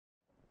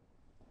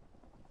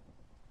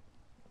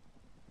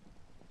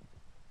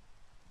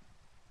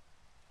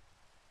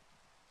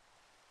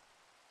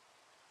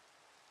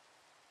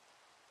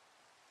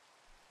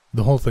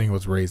The whole thing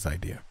was Ray's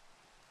idea.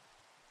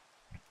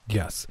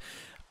 Yes,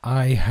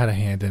 I had a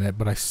hand in it,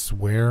 but I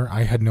swear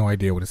I had no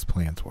idea what his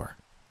plans were.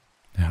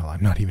 Hell,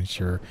 I'm not even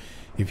sure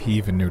if he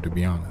even knew, to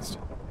be honest.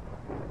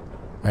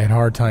 I had a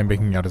hard time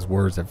making out his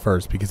words at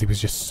first because he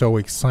was just so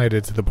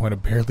excited to the point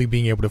of barely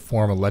being able to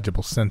form a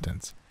legible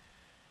sentence.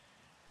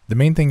 The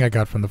main thing I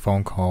got from the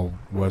phone call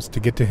was to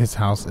get to his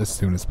house as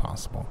soon as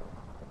possible.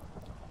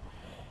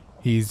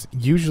 He's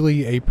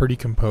usually a pretty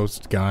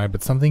composed guy,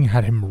 but something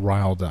had him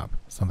riled up,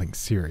 something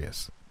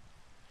serious.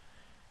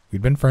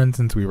 We'd been friends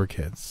since we were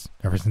kids,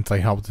 ever since I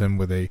helped him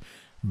with a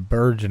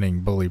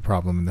burgeoning bully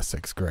problem in the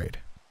 6th grade.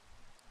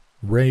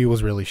 Ray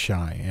was really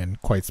shy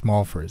and quite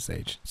small for his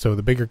age, so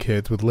the bigger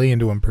kids would lay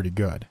into him pretty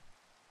good.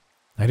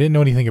 I didn't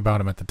know anything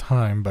about him at the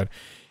time, but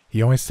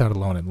he always sat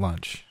alone at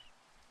lunch.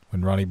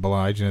 When Ronnie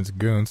Blige and his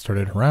goons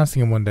started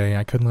harassing him one day,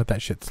 I couldn't let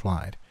that shit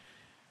slide.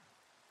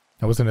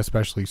 I wasn't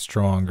especially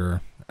strong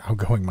or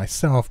outgoing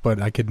myself,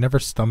 but I could never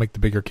stomach the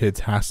bigger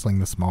kids hassling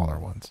the smaller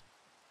ones.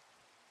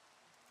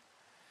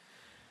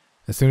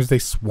 As soon as they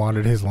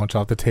swatted his lunch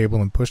off the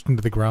table and pushed him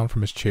to the ground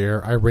from his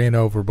chair, I ran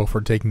over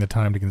before taking the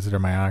time to consider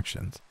my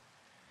actions.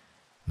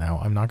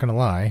 Now, I'm not going to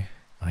lie,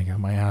 I got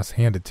my ass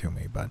handed to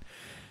me, but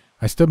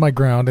I stood my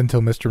ground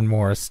until Mr.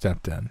 Morris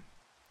stepped in.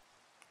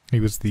 He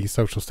was the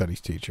social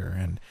studies teacher,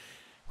 and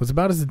was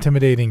about as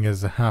intimidating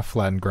as a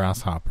half-flattened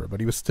grasshopper,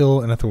 but he was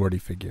still an authority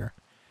figure.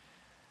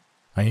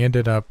 I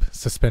ended up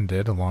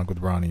suspended along with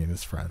Ronnie and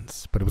his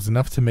friends, but it was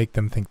enough to make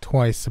them think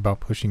twice about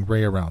pushing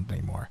Ray around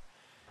anymore.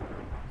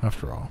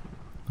 After all,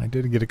 I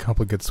did get a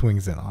couple of good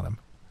swings in on him.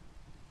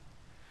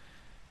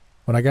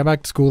 When I got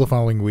back to school the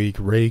following week,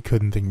 Ray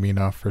couldn't thank me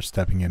enough for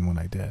stepping in when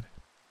I did.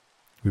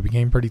 We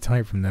became pretty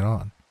tight from then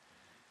on.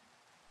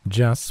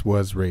 Jess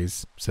was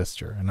Ray's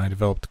sister, and I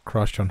developed a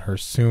crush on her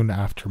soon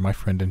after my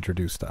friend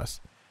introduced us.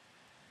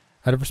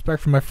 Out of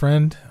respect for my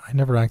friend, I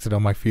never acted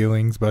on my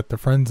feelings, but the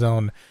friend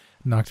zone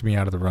knocked me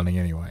out of the running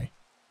anyway.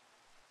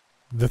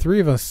 The three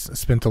of us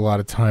spent a lot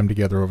of time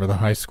together over the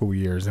high school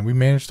years, and we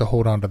managed to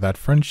hold on to that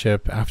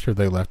friendship after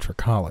they left for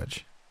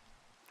college.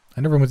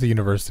 I never went to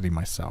university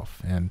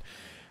myself, and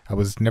I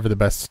was never the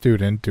best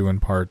student, due in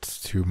part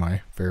to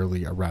my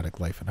fairly erratic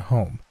life at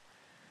home.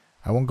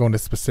 I won't go into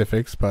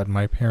specifics, but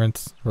my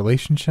parents'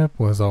 relationship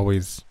was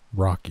always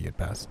rocky at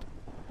best.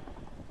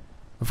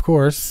 Of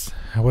course,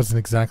 I wasn't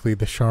exactly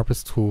the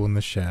sharpest tool in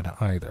the shed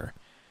either.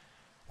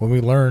 When we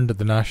learned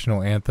the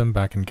national anthem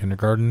back in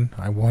kindergarten,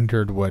 I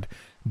wondered what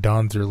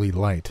Dawn's Early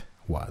Light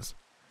was.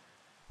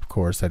 Of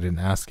course, I didn't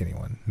ask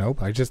anyone.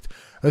 Nope, I just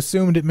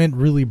assumed it meant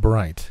really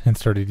bright and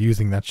started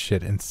using that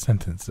shit in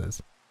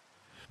sentences.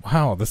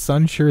 Wow, the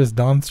sun sure is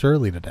dawn's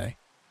early today.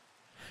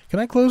 Can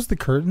I close the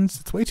curtains?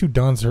 It's way too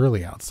dawn's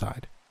early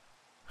outside.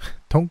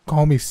 Don't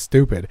call me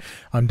stupid.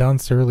 I'm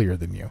dawn's earlier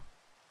than you.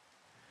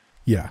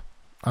 Yeah,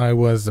 I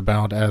was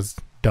about as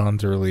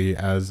dawn's early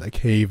as a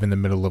cave in the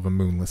middle of a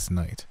moonless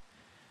night.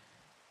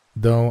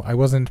 Though I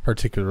wasn't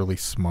particularly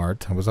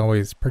smart, I was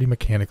always pretty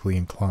mechanically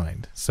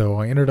inclined, so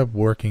I ended up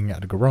working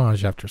at a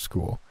garage after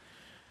school.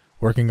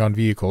 Working on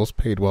vehicles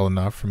paid well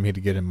enough for me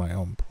to get in my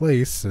own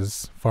place,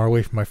 as far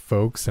away from my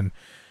folks, and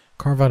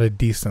carve out a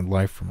decent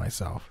life for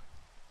myself.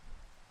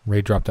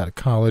 Ray dropped out of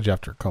college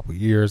after a couple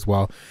years,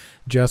 while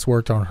Jess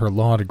worked on her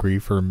law degree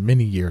for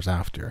many years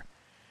after.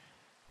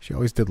 She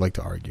always did like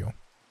to argue.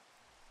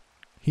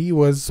 He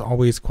was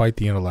always quite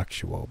the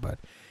intellectual, but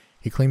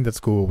he claimed that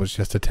school was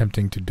just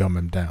attempting to dumb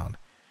him down.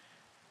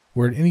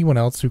 Were it anyone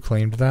else who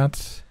claimed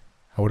that,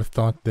 I would have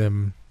thought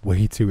them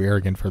way too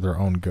arrogant for their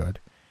own good.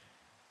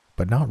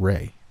 But not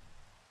Ray.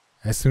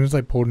 As soon as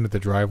I pulled into the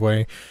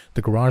driveway,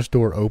 the garage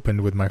door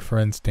opened with my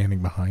friend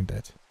standing behind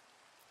it.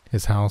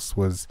 His house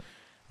was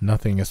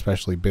nothing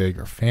especially big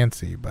or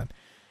fancy, but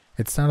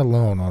it sat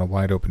alone on a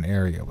wide open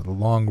area with a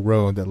long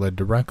road that led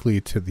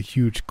directly to the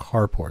huge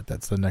carport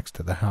that stood next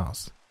to the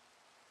house.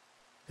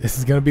 "This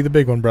is going to be the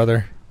big one,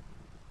 brother,"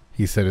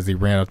 he said as he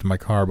ran up to my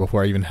car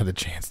before I even had the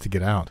chance to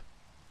get out.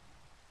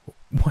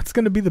 "What's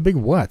going to be the big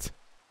what?"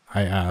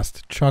 I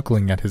asked,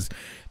 chuckling at his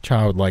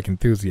childlike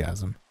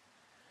enthusiasm.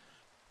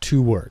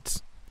 "2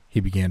 words," he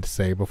began to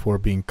say before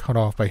being cut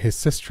off by his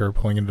sister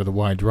pulling into the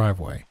wide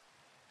driveway.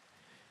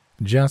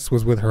 Jess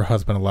was with her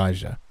husband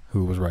Elijah,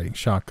 who was riding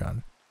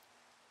shotgun.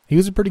 He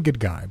was a pretty good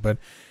guy, but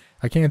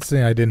I can't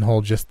say I didn't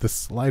hold just the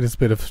slightest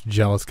bit of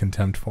jealous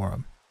contempt for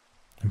him.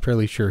 I'm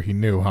fairly sure he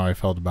knew how I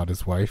felt about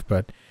his wife,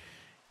 but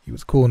he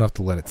was cool enough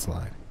to let it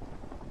slide.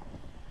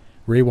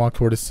 Ray walked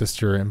toward his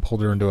sister and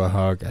pulled her into a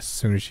hug as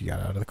soon as she got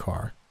out of the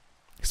car.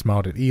 He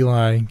smiled at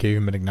Eli, gave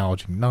him an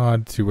acknowledging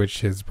nod, to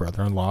which his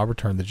brother-in-law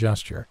returned the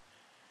gesture.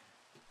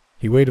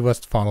 He waited for us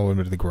to follow him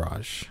into the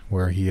garage,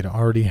 where he had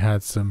already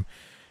had some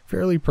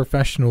fairly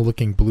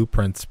professional-looking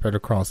blueprints spread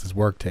across his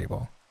work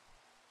table.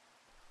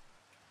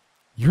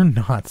 "You're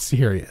not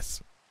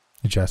serious,"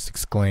 Jess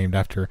exclaimed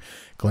after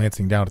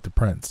glancing down at the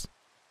prints.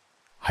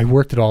 "I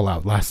worked it all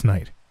out last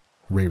night,"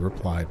 Ray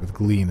replied with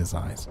glee in his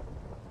eyes.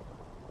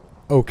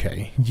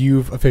 "Okay,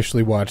 you've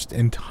officially watched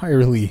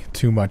entirely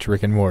too much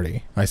Rick and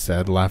Morty," I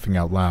said, laughing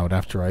out loud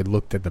after I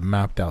looked at the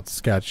mapped-out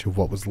sketch of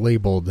what was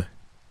labeled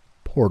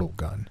portal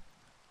gun.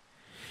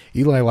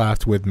 Eli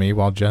laughed with me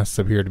while Jess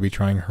appeared to be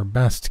trying her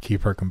best to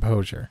keep her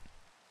composure.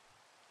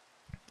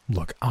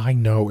 Look, I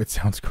know it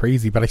sounds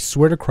crazy, but I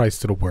swear to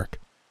Christ it'll work,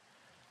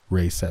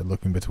 Rae said,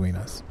 looking between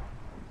us.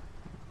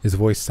 His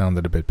voice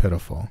sounded a bit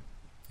pitiful,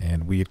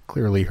 and we had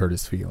clearly hurt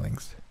his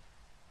feelings.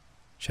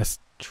 Just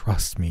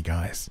trust me,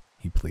 guys,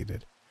 he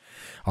pleaded.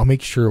 I'll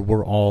make sure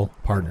we're all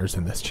partners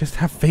in this. Just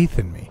have faith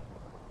in me.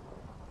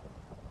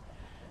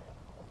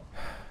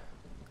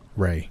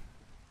 Rae,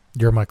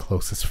 you're my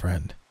closest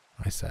friend,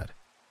 I said.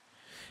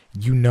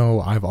 You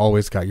know I've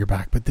always got your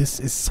back, but this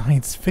is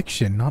science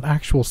fiction, not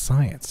actual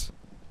science.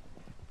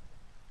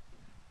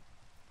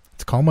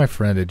 To call my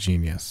friend a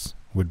genius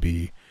would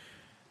be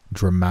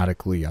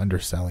dramatically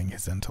underselling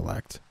his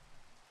intellect.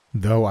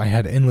 Though I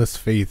had endless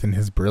faith in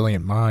his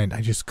brilliant mind,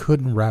 I just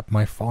couldn't wrap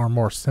my far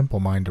more simple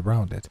mind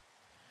around it.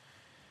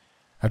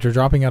 After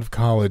dropping out of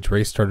college,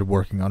 Rae started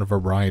working on a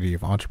variety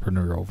of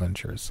entrepreneurial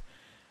ventures.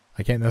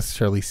 I can't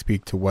necessarily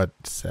speak to what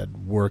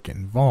said work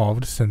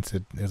involved, since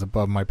it is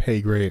above my pay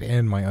grade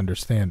and my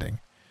understanding.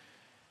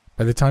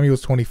 By the time he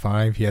was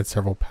 25, he had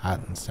several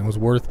patents and was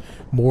worth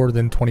more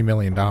than $20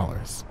 million.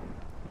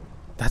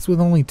 That's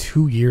with only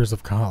 2 years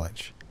of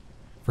college.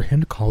 For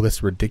him to call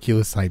this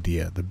ridiculous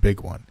idea the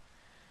big one,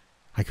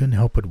 I couldn't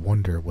help but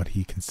wonder what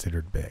he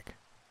considered big.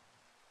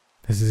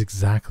 This is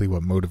exactly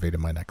what motivated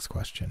my next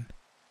question.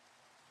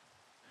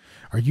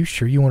 Are you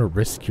sure you want to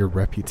risk your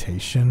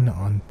reputation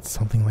on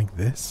something like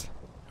this?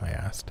 I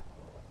asked.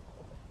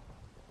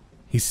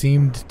 He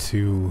seemed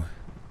to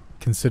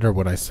consider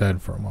what I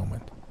said for a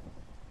moment.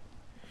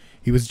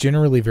 He was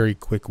generally very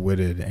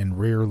quick-witted and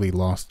rarely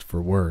lost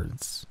for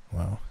words.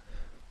 Well,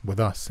 with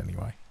us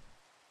anyway.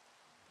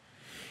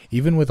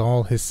 Even with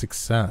all his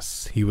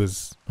success, he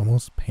was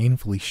almost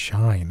painfully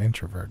shy and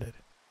introverted.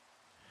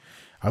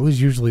 I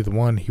was usually the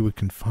one he would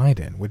confide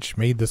in, which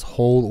made this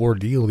whole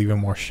ordeal even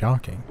more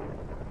shocking.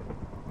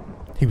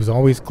 He was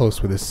always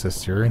close with his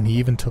sister, and he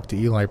even took to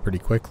Eli pretty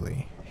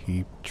quickly.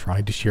 He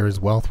tried to share his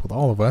wealth with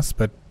all of us,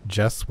 but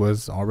Jess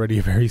was already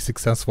a very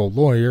successful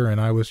lawyer,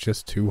 and I was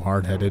just too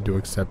hard-headed to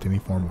accept any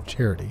form of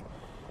charity.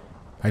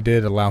 I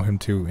did allow him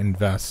to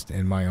invest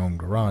in my own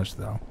garage,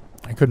 though.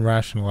 I couldn't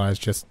rationalize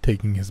just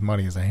taking his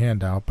money as a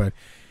handout, but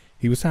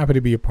he was happy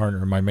to be a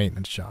partner in my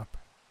maintenance shop.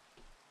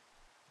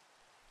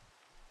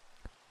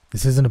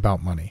 This isn't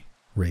about money,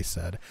 Rae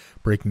said,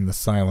 breaking the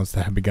silence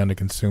that had begun to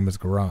consume his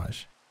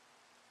garage.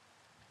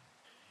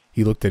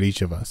 He looked at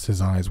each of us,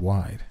 his eyes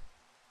wide.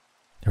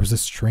 There was a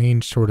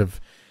strange sort of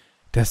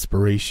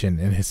desperation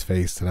in his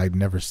face that I'd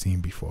never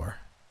seen before.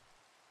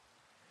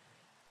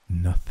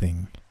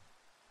 Nothing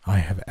I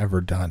have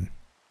ever done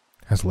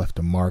has left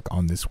a mark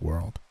on this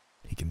world,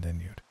 he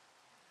continued.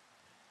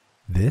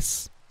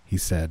 This, he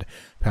said,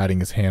 patting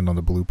his hand on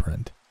the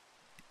blueprint,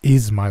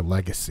 is my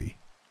legacy.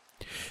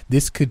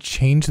 This could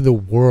change the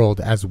world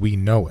as we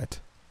know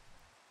it.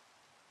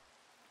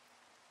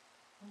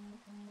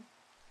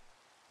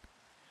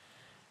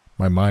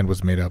 My mind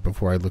was made up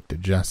before I looked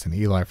at Jess and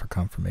Eli for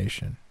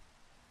confirmation.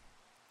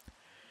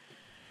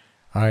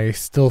 I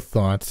still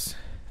thought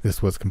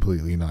this was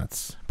completely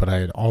nuts, but I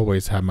had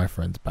always had my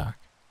friend's back.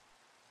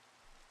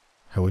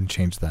 I wouldn't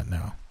change that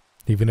now,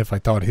 even if I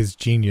thought his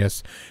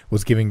genius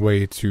was giving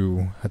way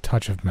to a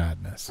touch of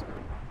madness.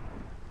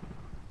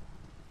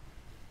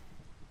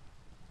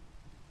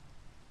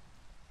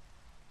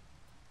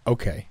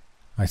 Okay,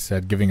 I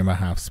said, giving him a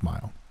half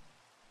smile.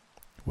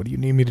 What do you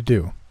need me to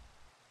do?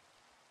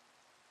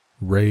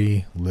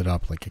 Rae lit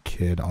up like a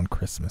kid on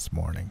Christmas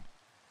morning.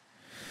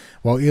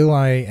 While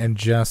Eli and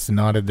Jess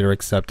nodded their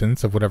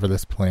acceptance of whatever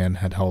this plan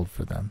had held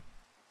for them.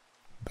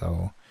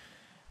 Though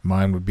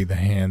mine would be the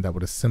hand that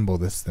would assemble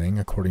this thing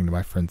according to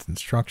my friend's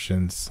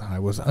instructions, I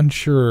was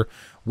unsure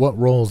what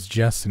roles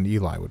Jess and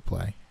Eli would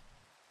play.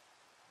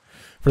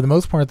 For the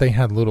most part, they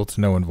had little to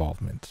no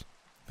involvement.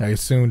 I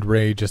assumed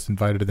Rae just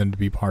invited them to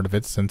be part of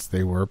it since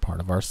they were part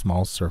of our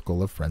small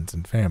circle of friends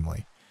and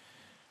family.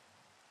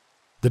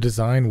 The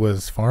design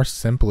was far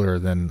simpler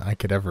than I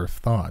could ever have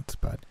thought,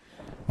 but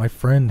my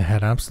friend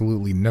had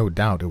absolutely no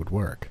doubt it would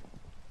work.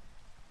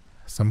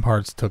 Some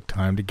parts took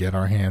time to get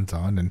our hands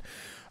on, and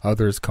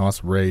others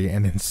cost Rae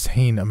an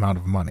insane amount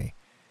of money.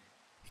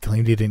 He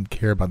claimed he didn't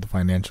care about the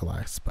financial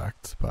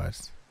aspect,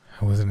 but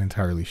I wasn't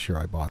entirely sure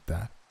I bought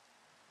that.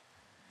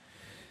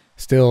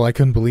 Still, I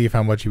couldn't believe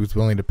how much he was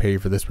willing to pay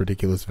for this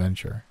ridiculous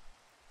venture.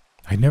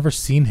 I'd never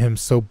seen him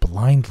so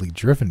blindly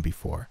driven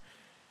before.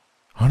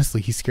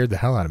 Honestly, he scared the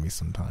hell out of me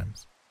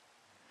sometimes.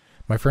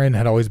 My friend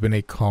had always been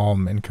a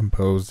calm and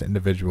composed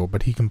individual,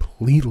 but he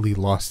completely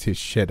lost his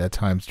shit at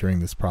times during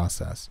this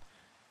process.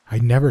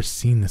 I'd never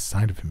seen this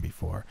side of him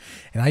before,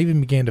 and I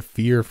even began to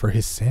fear for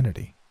his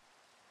sanity.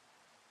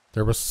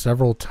 There were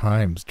several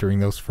times during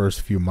those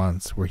first few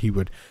months where he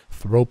would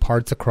throw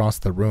parts across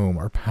the room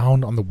or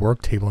pound on the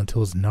work table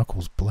until his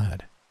knuckles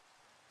bled.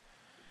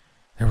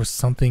 There was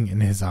something in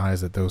his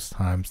eyes at those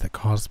times that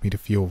caused me to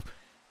feel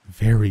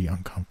very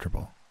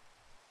uncomfortable.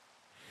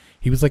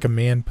 He was like a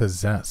man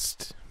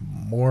possessed,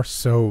 more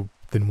so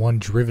than one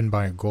driven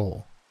by a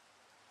goal.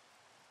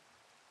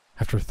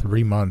 After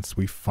 3 months,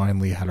 we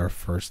finally had our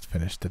first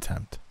finished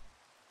attempt.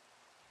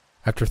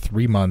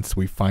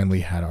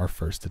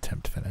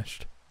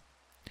 Finished.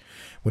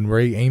 When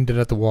Rae aimed it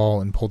at the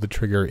wall and pulled the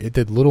trigger, it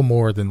did little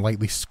more than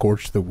lightly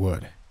scorch the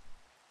wood.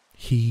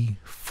 He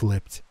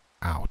flipped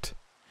out.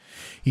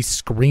 He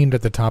screamed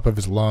at the top of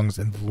his lungs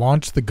and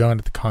launched the gun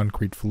at the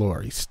concrete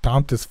floor. He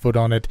stomped his foot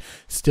on it,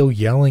 still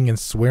yelling and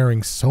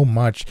swearing so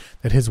much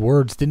that his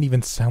words didn't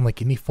even sound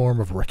like any form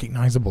of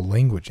recognizable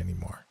language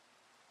anymore.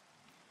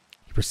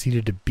 He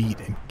proceeded to beat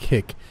and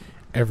kick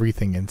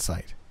everything in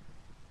sight.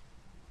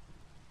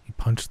 He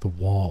punched the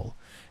wall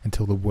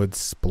until the wood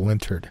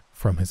splintered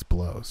from his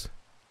blows.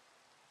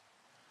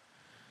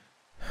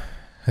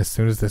 As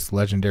soon as this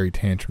legendary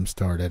tantrum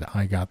started,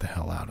 I got the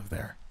hell out of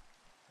there.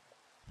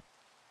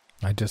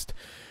 I just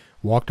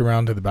walked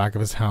around to the back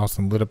of his house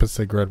and lit up a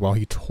cigarette while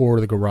he tore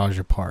the garage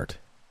apart.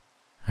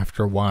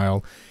 After a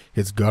while,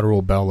 his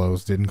guttural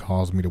bellows didn't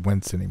cause me to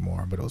wince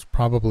anymore, but it was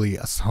probably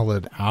a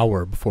solid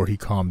hour before he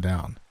calmed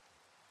down.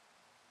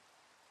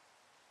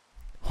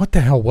 "What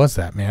the hell was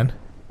that, man?"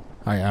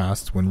 I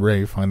asked when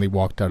Rae finally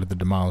walked out of the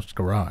demolished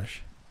garage.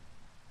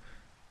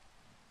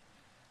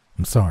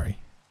 "I'm sorry,"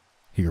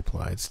 he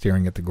replied,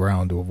 staring at the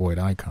ground to avoid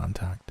eye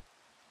contact.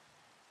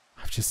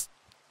 I've just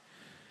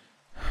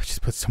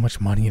put so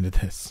much money into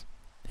this,"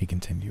 he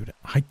continued.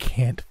 "I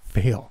can't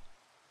fail."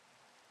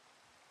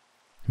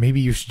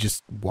 "Maybe you should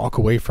just walk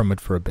away from it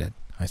for a bit,"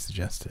 I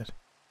suggested.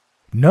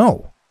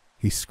 "No!"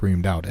 he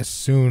screamed out as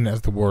soon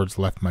as the words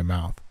left my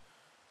mouth.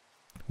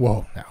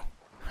 "Whoa, now,"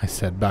 I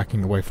said,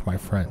 backing away from my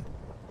friend.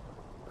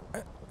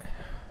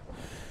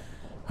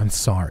 "I'm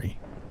sorry,"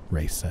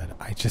 Rae said.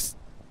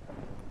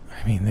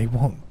 They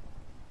won't.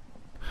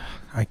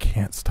 I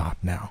can't stop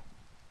now."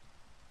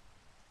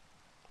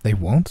 "They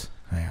won't?"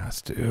 I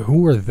asked.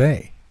 "Who are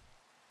they?"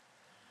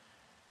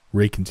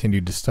 Rae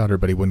continued to stutter,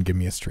 but he wouldn't give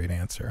me a straight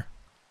answer.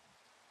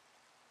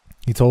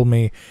 He told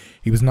me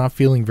he was not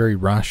feeling very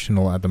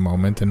rational at the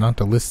moment and not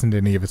to listen to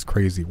any of his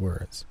crazy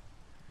words.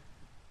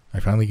 I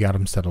finally got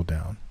him settled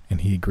down,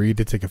 and he agreed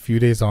to take a few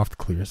days off to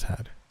clear his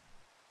head.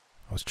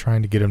 I was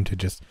trying to get him to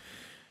just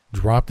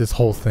drop this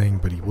whole thing,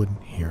 but he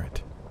wouldn't hear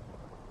it.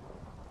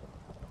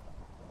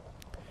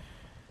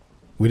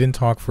 We didn't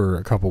talk for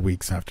a couple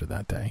weeks after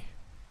that day.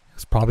 It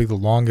was probably the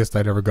longest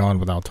I'd ever gone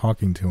without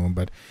talking to him,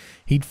 but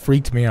he'd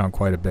freaked me out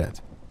quite a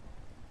bit.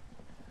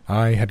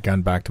 I had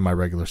gone back to my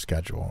regular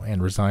schedule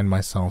and resigned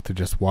myself to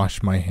just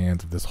wash my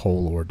hands of this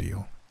whole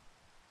ordeal.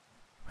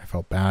 I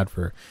felt bad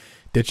for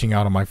ditching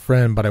out on my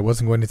friend, but I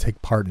wasn't going to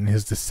take part in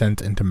his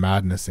descent into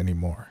madness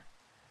anymore.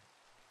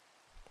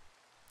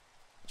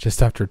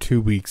 Just after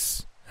 2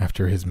 weeks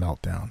after his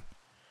meltdown,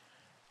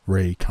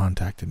 Rae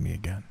contacted me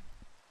again.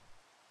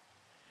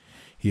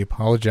 He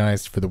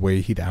apologized for the way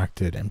he'd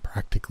acted and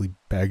practically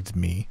begged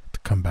me to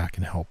come back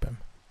and help him.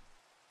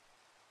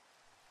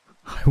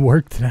 "I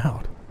worked it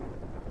out,"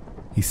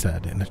 he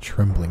said in a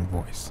trembling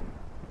voice.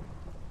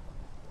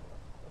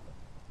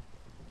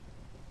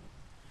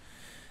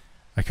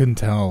 I couldn't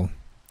tell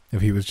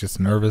if he was just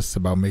nervous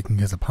about making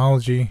his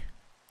apology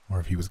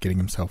or if he was getting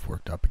himself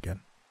worked up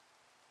again.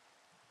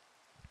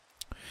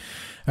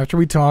 After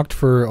we talked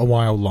for a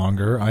while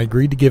longer, I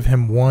agreed to give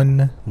him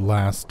one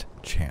last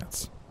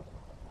chance.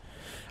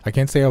 I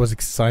can't say I was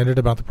excited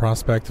about the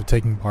prospect of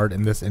taking part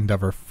in this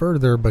endeavor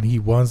further, but he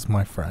was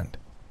my friend.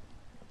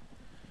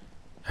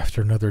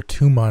 After another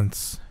 2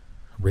 months,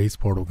 Rae's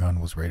portal gun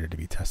was ready to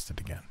be tested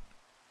again.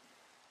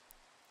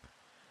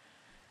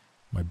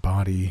 My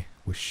body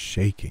was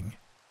shaking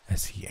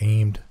as he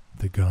aimed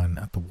the gun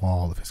at the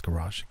wall of his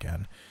garage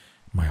again.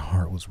 My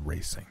heart was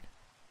racing.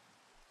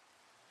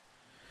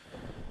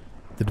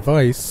 The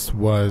device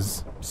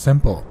was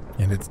simple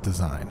in its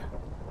design.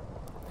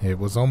 It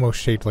was almost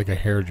shaped like a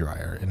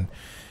hairdryer, and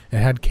it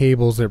had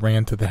cables that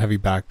ran to the heavy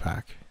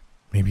backpack.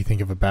 Made me think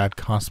of a bad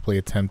cosplay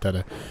attempt at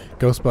a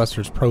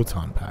Ghostbusters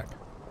proton pack.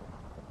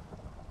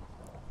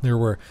 There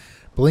were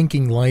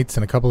blinking lights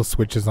and a couple of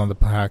switches on the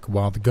pack,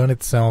 while the gun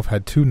itself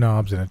had 2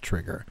 knobs and a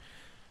trigger.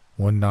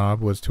 One knob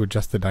was to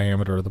adjust the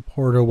diameter of the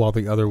portal, while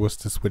the other was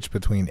to switch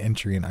between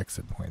entry and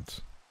exit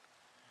points.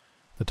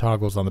 The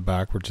toggles on the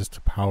back were just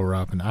to power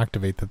up and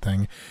activate the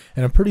thing,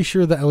 and I'm pretty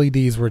sure the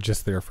LEDs were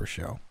just there for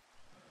show.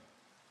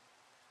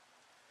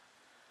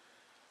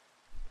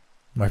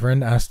 My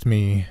friend asked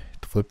me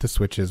to flip the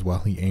switches while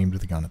he aimed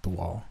the gun at the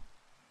wall.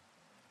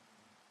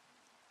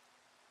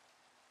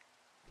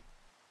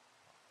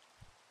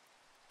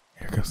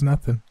 "Here goes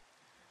nothing,"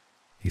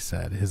 he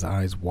said, his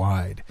eyes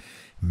wide,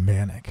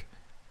 manic.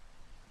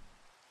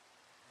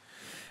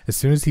 As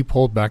soon as he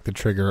pulled back the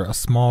trigger, a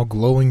small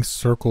glowing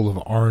circle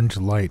of orange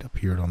light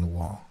appeared on the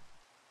wall.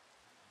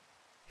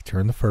 He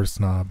turned the first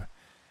knob,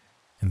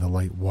 and the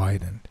light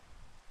widened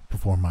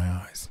before my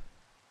eyes.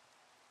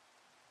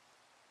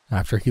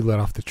 After he let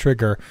off the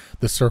trigger,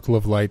 the circle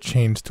of light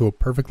changed to a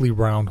perfectly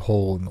round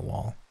hole in the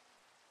wall.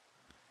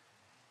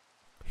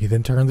 He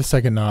then turned the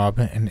second knob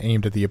and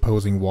aimed at the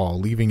opposing wall,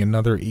 leaving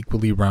another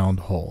equally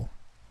round hole.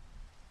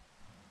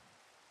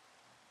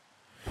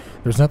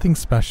 There's nothing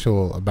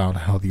special about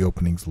how the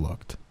openings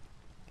looked.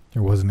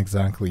 There wasn't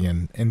exactly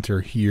an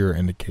enter here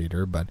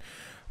indicator, but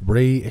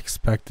Rae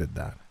expected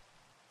that.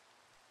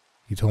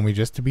 He told me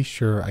just to be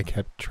sure I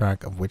kept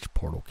track of which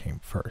portal came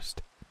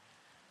first.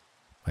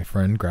 My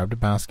friend grabbed a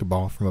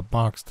basketball from a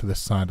box to the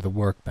side of the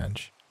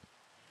workbench.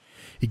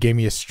 He gave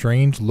me a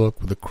strange look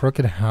with a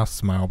crooked half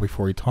smile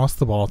before he tossed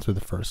the ball through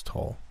the first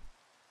hole.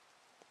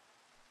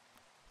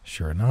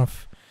 Sure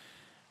enough,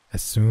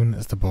 as soon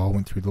as the ball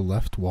went through the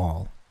left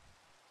wall,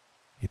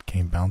 it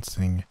came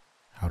bouncing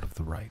out of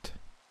the right.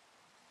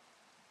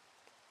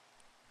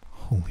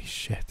 Holy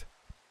shit,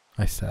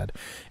 I said,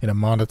 in a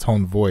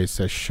monotone voice,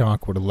 as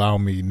shock would allow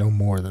me no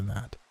more than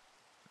that.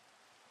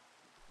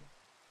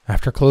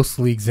 After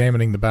closely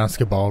examining the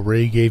basketball,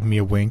 Rae gave me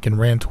a wink and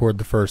ran toward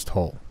the first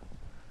hole.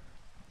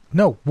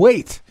 "No,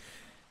 wait!"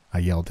 I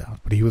yelled out,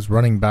 but he was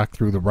running back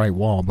through the right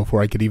wall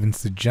before I could even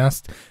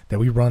suggest that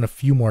we run a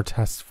few more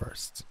tests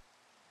first.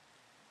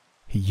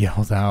 He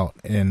yelled out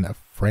in a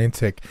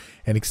frantic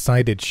and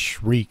excited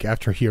shriek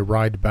after he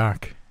arrived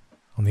back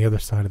on the other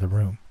side of the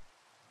room.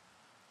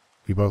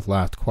 We both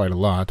laughed quite a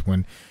lot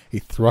when he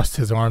thrust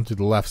his arm through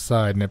the left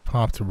side and it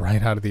popped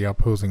right out of the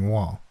opposing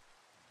wall.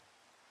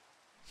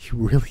 "You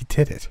really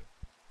did it,"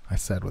 I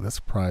said with a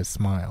surprised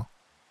smile.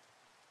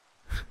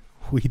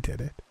 "We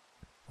did it,"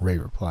 Rae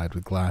replied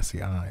with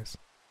glassy eyes.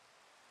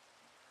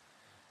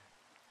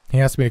 He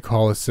asked me to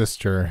call his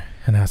sister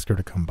and ask her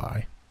to come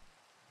by.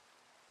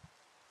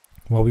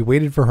 While we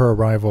waited for her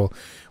arrival,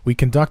 we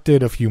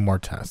conducted a few more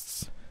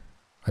tests.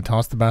 I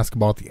tossed the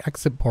basketball at the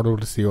exit portal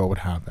to see what would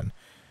happen.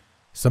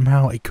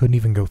 Somehow it couldn't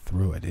even go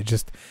through it. It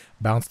just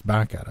bounced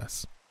back at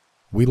us.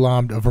 We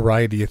lobbed a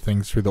variety of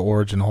things through the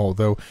origin hole,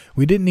 though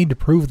we didn't need to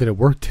prove that it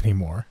worked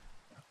anymore.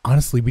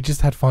 Honestly, we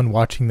just had fun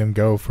watching them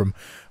go from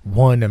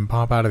one and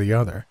pop out of the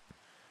other.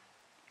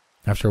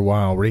 After a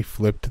while, Rae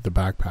flipped the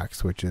backpack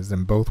switches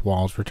and both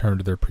walls returned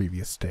to their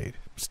previous state.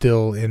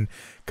 Still, in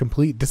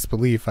complete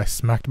disbelief, I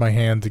smacked my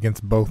hands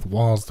against both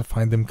walls to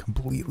find them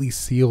completely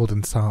sealed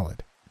and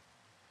solid.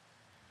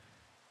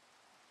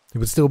 It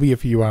would still be a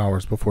few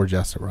hours before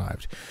Jess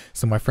arrived,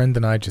 so my friend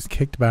and I just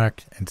kicked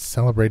back and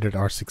celebrated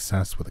our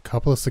success with a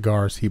couple of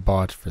cigars he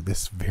bought for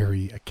this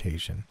very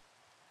occasion.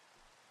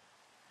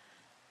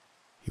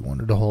 He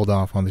wanted to hold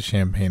off on the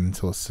champagne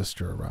until his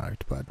sister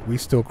arrived, but we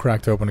still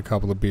cracked open a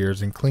couple of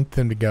beers and clinked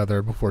them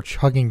together before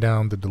chugging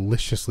down the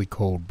deliciously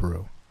cold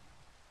brew.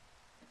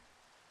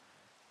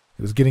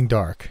 It was getting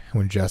dark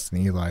when Jess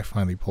and Eli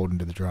finally pulled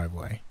into the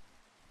driveway.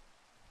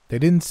 They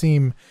didn't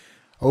seem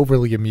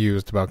overly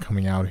amused about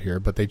coming out here,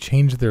 but they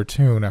changed their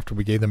tune after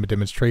we gave them a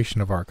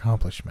demonstration of our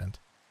accomplishment.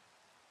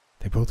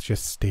 They both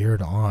just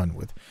stared on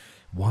with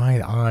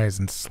wide eyes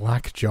and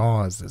slack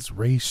jaws as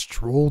Rae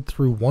strolled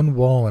through one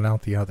wall and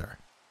out the other.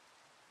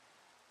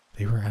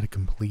 They were at a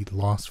complete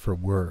loss for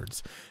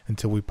words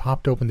until we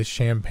popped open the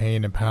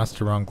champagne and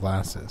passed around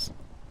glasses.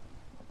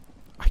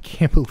 "I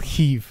can't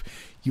believe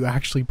you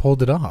actually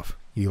pulled it off,"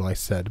 Eli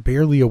said,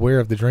 barely aware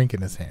of the drink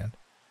in his hand.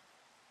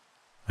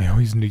 "I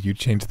always knew you'd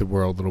change the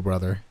world, little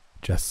brother,"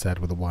 Jess said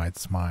with a wide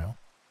smile.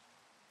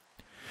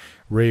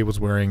 Rae was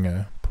wearing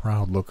a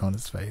proud look on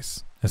his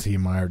face as he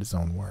admired his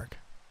own work.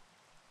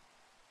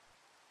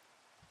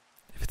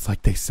 "If it's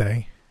like they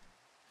say,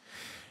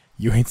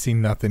 you ain't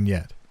seen nothing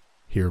yet,"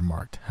 he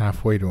remarked,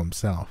 halfway to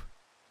himself.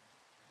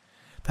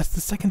 "That's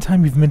the second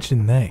time you've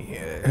mentioned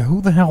they.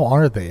 Who the hell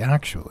are they,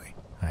 actually?"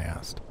 I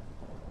asked.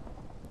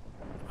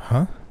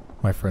 "Huh?"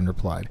 my friend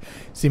replied,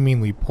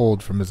 seemingly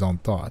pulled from his own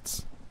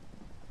thoughts.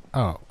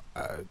 "Oh,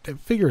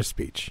 figure of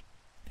speech,"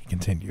 he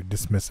continued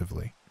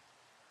dismissively.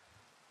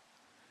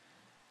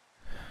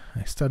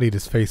 I studied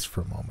his face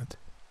for a moment.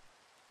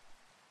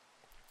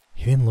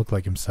 He didn't look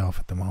like himself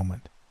at the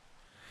moment.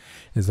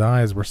 His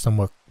eyes were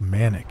somewhat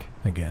manic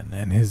again,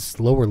 and his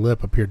lower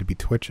lip appeared to be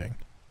twitching.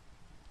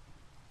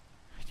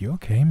 "You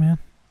okay, man?"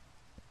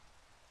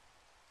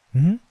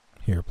 "Mm-hmm,"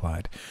 he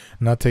replied,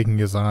 not taking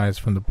his eyes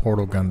from the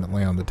portal gun that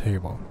lay on the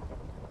table.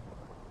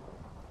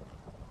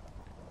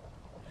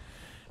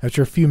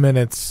 After a few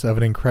minutes of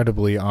an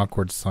incredibly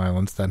awkward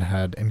silence that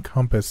had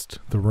encompassed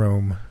the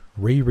room,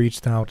 Rae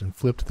reached out and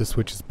flipped the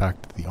switches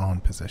back to the on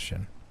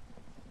position.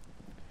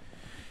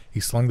 He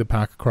slung the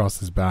pack across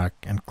his back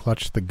and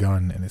clutched the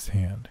gun in his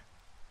hand.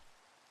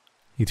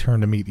 He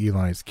turned to meet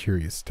Eli's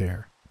curious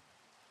stare.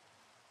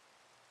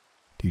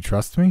 "Do you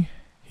trust me?"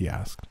 he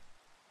asked.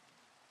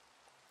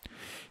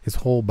 His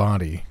whole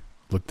body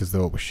looked as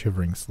though it was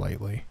shivering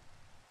slightly.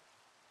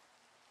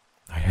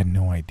 I had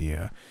no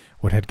idea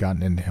what had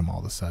gotten into him all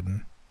of a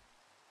sudden.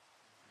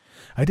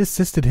 I'd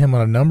assisted him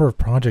on a number of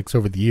projects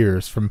over the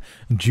years, from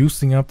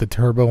juicing up the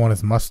turbo on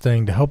his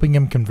Mustang to helping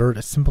him convert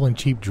a simple and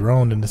cheap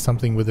drone into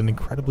something with an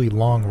incredibly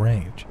long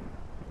range.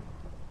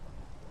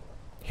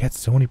 He had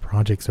so many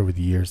projects over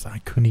the years I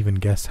couldn't even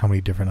guess how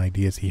many different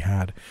ideas he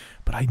had,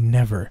 but I'd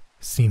never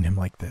seen him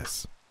like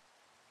this.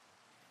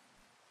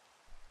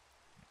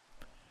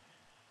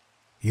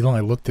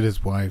 Eli looked at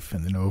his wife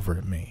and then over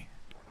at me.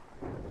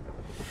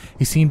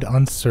 He seemed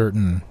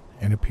uncertain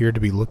and appeared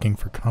to be looking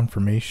for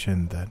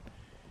confirmation that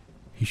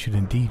he should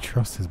indeed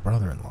trust his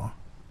brother-in-law.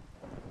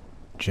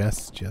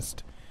 Jess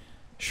just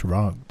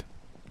shrugged,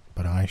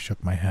 but I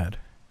shook my head.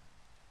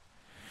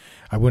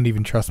 I wouldn't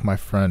even trust my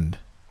friend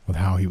with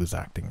how he was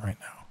acting right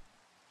now.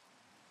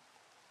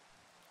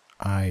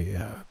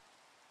 I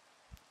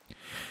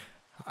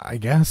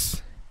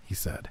guess, he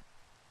said,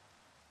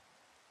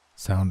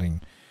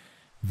 sounding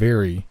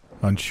very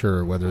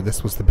unsure whether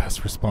this was the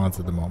best response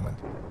at the moment.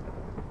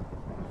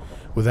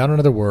 Without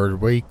another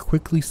word, Rae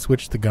quickly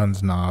switched the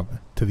gun's knob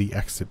to the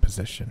exit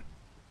position.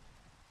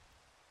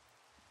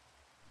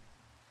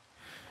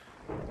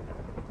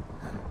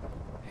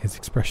 His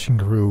expression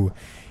grew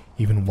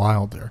even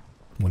wilder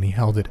when he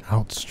held it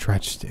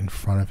outstretched in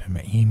front of him,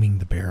 aiming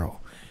the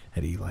barrel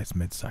at Eli's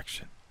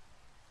midsection.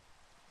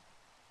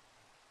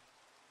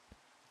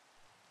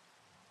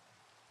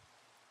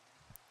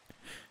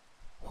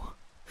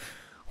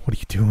 "What are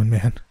you doing,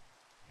 man?"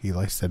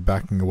 Eli said,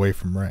 backing away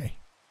from Rae.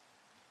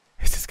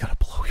 "This is gonna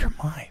blow your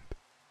mind,"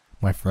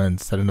 my friend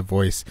said in a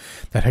voice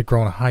that had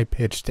grown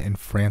high-pitched and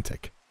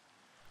frantic.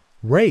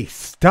 "Rae,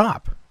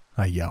 stop!"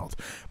 I yelled,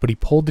 but he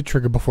pulled the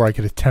trigger before I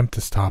could attempt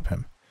to stop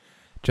him.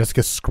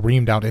 Jessica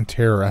screamed out in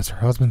terror as her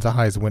husband's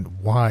eyes went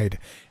wide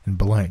and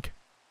blank.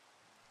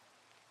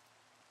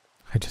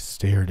 I just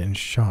stared in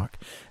shock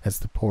as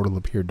the portal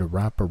appeared to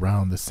wrap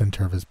around the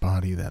center of his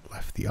body that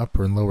left the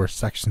upper and lower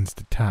sections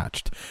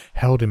detached,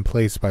 held in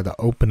place by the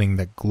opening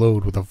that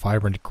glowed with a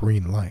vibrant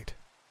green light.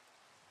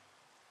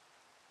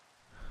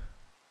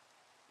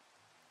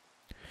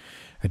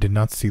 I did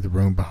not see the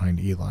room behind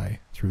Eli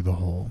through the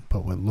hole,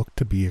 but what looked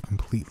to be a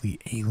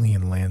completely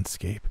alien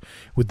landscape,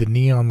 with the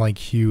neon-like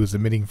hues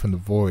emitting from the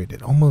void.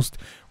 It almost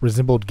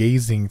resembled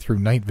gazing through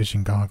night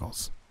vision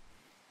goggles.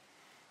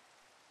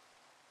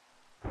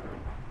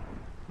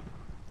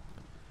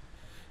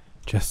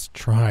 Jess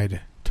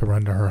tried to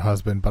run to her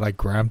husband, but I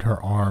grabbed her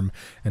arm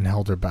and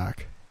held her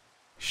back.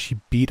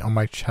 She beat on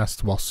my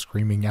chest while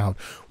screaming out,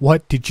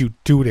 "What did you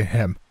do to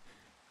him?"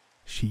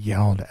 She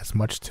yelled as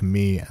much to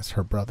me as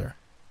her brother.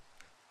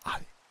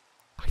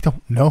 I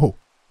don't know,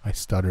 I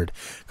stuttered,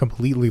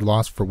 completely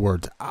lost for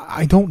words.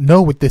 I don't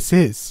know what this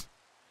is.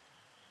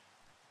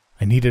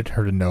 I needed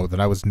her to know that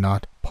I was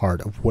not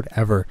part of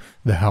whatever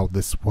the hell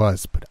this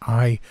was, but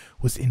I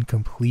was in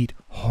complete,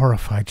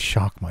 horrified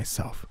shock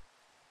myself.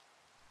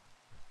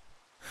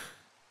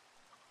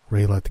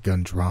 Rae let the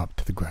gun drop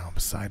to the ground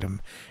beside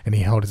him, and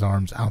he held his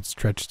arms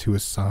outstretched to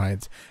his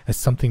sides as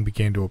something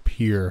began to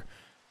appear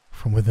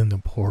from within the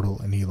portal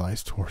in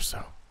Eli's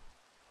torso.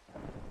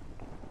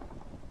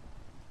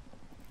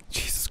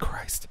 "Jesus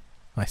Christ,"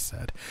 I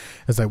said,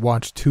 as I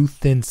watched two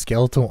thin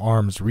skeletal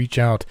arms reach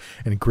out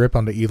and grip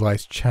onto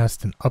Eli's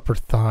chest and upper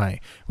thigh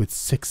with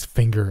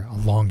 6-finger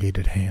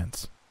elongated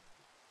hands.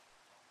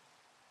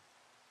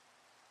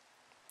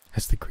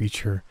 As the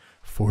creature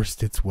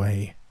forced its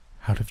way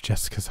out of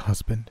Jessica's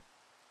husband,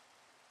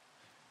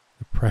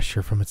 the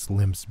pressure from its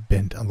limbs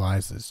bent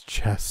Eliza's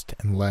chest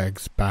and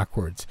legs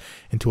backwards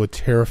into a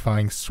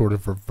terrifying sort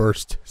of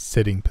reversed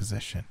sitting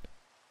position.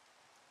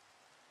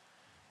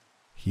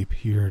 He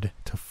appeared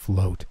to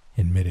float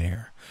in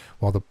midair,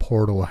 while the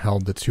portal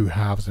held the two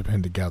halves of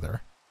him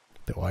together,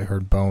 though I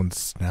heard bones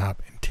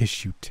snap and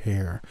tissue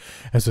tear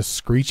as a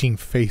screeching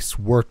face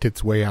worked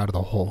its way out of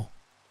the hole.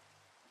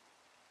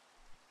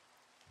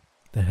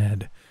 The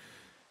head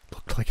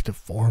looked like a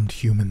deformed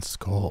human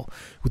skull,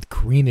 with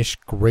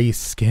greenish-gray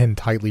skin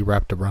tightly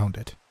wrapped around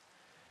it.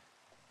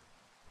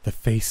 The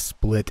face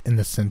split in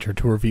the center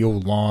to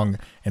reveal long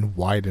and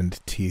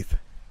widened teeth.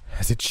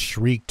 As it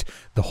shrieked,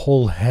 the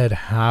whole head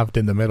halved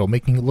in the middle,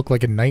 making it look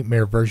like a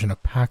nightmare version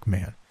of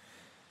Pac-Man.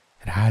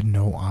 It had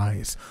no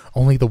eyes,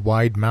 only the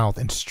wide mouth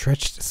and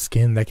stretched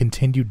skin that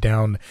continued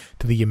down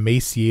to the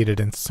emaciated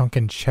and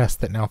sunken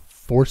chest that now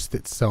forced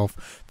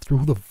itself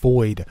through the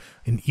void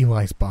in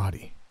Eli's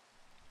body.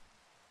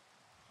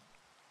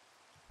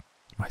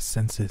 My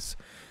senses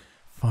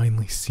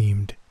finally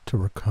seemed to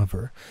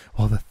recover,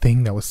 while the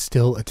thing that was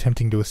still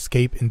attempting to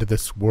escape into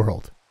this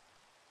world.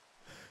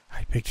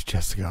 I picked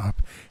Jessica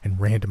up and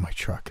ran to my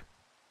truck.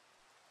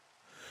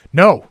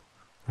 "No!"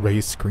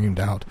 Rae screamed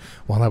out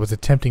while I was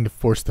attempting to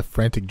force the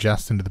frantic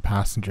Jess into the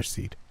passenger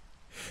seat.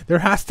 "There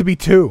has to be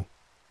two!"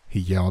 he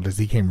yelled as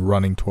he came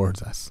running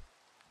towards us.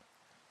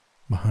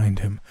 Behind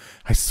him,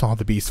 I saw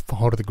the beast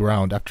fall to the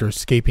ground after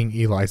escaping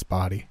Eli's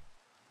body.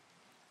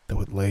 Though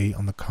it lay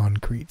on the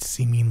concrete,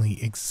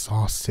 seemingly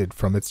exhausted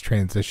from its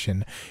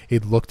transition,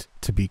 it looked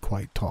to be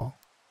quite tall.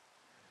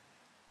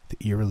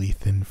 The eerily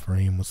thin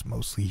frame was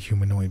mostly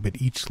humanoid, but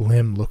each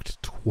limb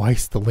looked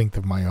twice the length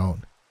of my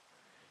own.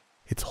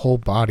 Its whole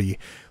body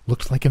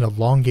looked like an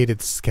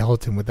elongated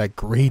skeleton with that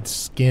grayed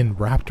skin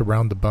wrapped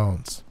around the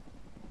bones.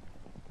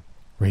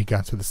 Rae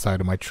got to the side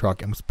of my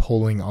truck and was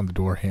pulling on the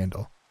door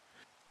handle.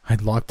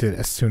 I'd locked it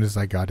as soon as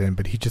I got in,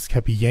 but he just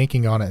kept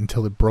yanking on it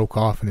until it broke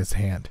off in his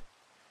hand.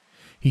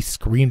 He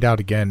screamed out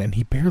again, and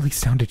he barely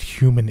sounded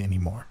human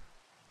anymore.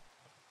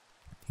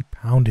 He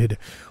pounded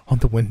on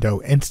the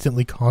window,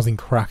 instantly causing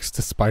cracks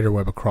to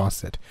spiderweb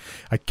across it.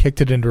 I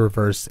kicked it into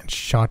reverse and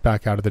shot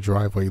back out of the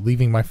driveway,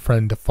 leaving my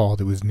friend to fall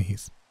to his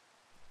knees.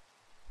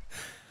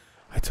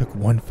 I took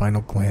one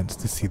final glance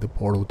to see the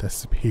portal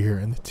disappear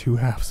and the two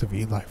halves of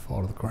Eli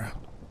fall to the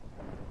ground.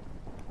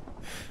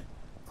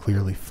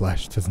 Clearly,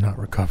 flesh does not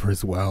recover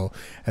as well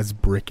as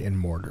brick and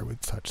mortar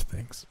with such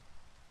things.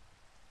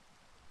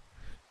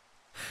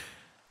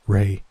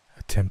 Rae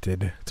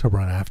attempted to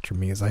run after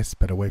me as I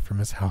sped away from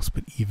his house,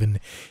 but even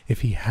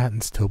if he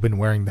hadn't still been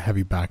wearing the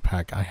heavy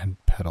backpack I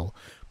had pedal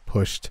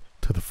pushed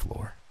to the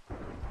floor.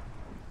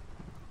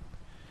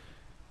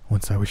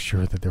 Once I was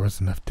sure that there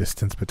was enough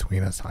distance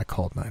between us, I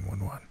called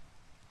 911.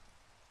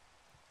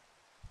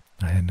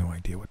 I had no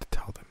idea what to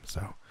tell them,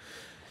 so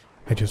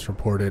I just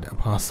reported a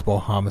possible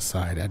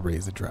homicide at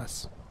Rae's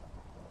address.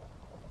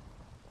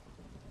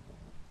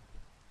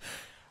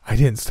 I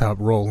didn't stop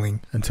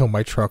rolling until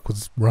my truck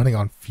was running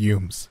on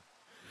fumes.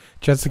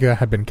 Jessica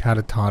had been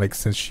catatonic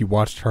since she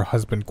watched her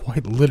husband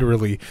quite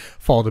literally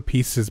fall to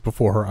pieces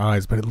before her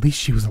eyes, but at least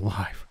she was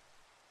alive.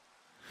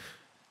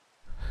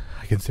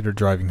 I considered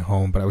driving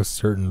home, but I was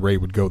certain Rae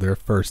would go there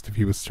first if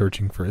he was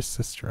searching for his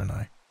sister and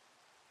I.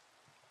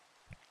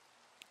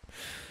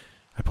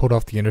 I pulled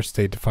off the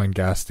interstate to find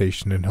gas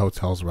station and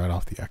hotels right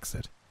off the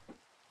exit.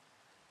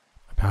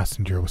 My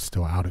passenger was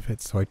still out of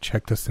it, so I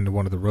checked us into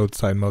one of the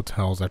roadside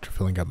motels after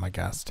filling up my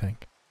gas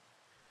tank.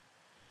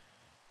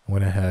 I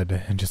went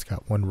ahead and just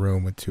got one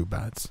room with 2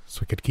 beds, so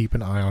I could keep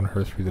an eye on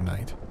her through the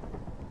night.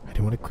 I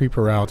didn't want to creep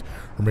her out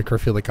or make her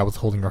feel like I was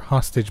holding her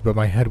hostage, but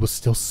my head was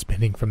still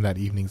spinning from that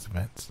evening's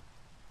events.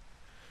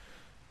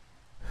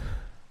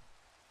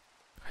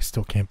 I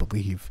still can't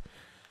believe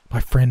my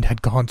friend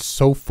had gone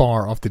so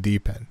far off the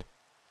deep end.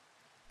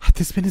 Had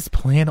this been his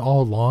plan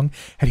all along?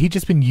 Had he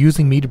just been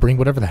using me to bring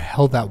whatever the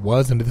hell that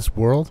was into this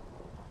world?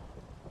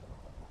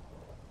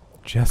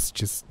 Jess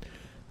just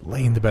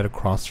lay in the bed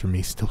across from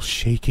me, still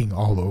shaking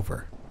all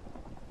over.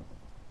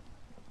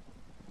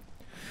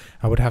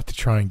 I would have to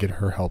try and get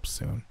her help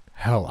soon.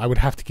 Hell, I would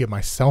have to get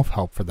myself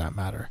help for that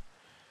matter.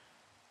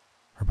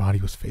 Her body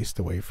was faced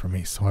away from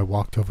me, so I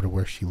walked over to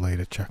where she lay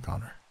to check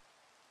on her.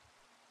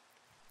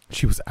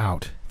 She was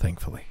out,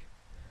 thankfully.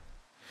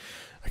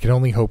 I could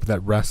only hope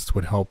that rest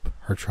would help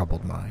her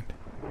troubled mind.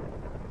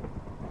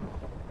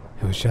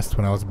 It was just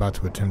when I was about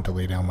to attempt to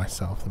lay down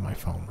myself that my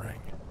phone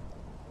rang.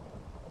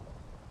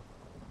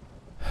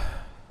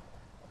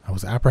 I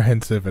was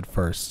apprehensive at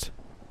first,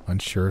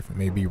 unsure if it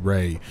may be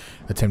Rae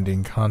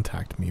attempting to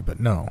contact me, but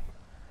no.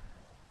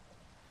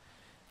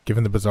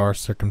 Given the bizarre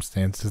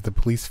circumstances the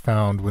police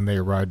found when they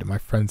arrived at my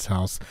friend's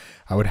house,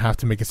 I would have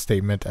to make a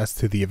statement as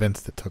to the events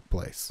that took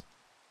place.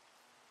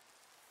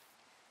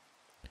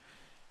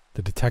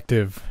 The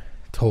detective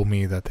told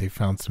me that they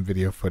found some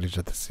video footage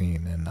at the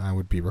scene, and I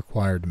would be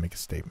required to make a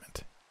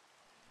statement.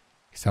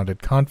 He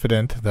sounded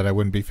confident that I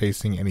wouldn't be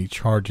facing any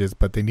charges,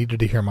 but they needed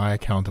to hear my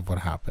account of what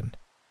happened.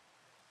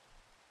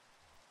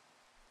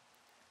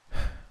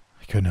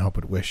 I couldn't help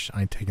but wish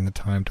I'd taken the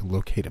time to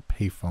locate a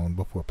payphone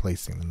before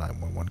placing the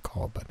 911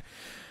 call, but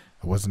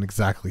I wasn't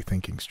exactly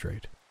thinking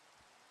straight.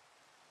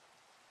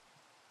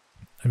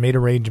 I made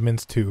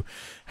arrangements to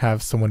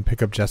have someone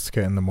pick up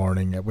Jessica in the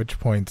morning, at which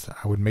point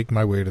I would make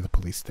my way to the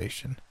police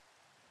station.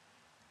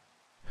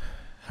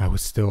 I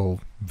was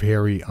still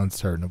very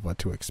uncertain of what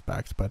to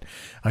expect, but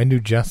I knew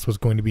Jess was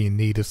going to be in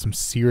need of some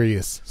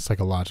serious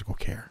psychological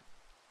care.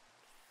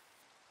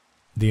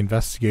 The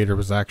investigator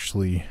was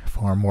actually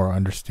far more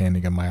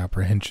understanding of my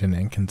apprehension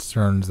and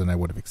concerns than I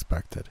would have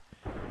expected.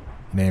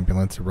 An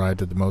ambulance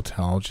arrived at the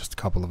motel just a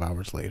couple of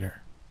hours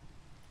later.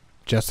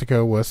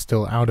 Jessica was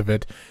still out of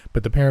it,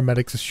 but the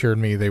paramedics assured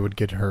me they would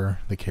get her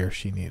the care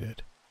she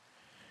needed.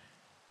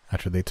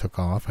 After they took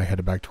off, I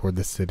headed back toward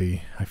the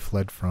city I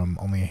fled from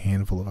only a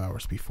handful of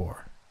hours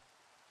before.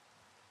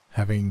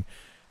 Having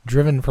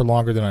driven for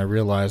longer than I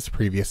realized the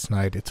previous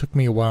night, it took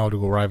me a while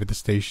to arrive at the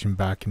station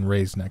back in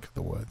Rae's neck of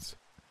the woods.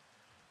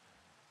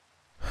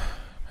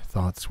 My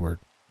thoughts were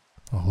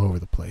all over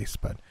the place,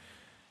 but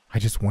I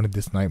just wanted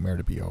this nightmare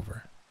to be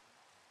over.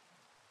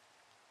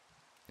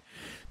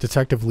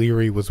 Detective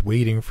Leary was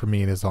waiting for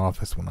me in his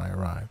office when I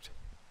arrived.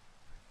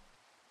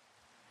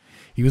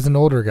 He was an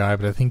older guy,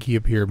 but I think he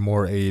appeared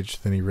more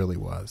aged than he really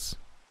was.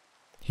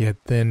 He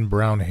had thin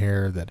brown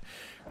hair that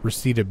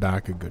receded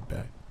back a good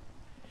bit.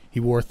 He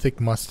wore a thick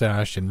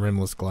mustache and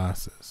rimless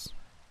glasses.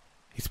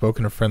 He spoke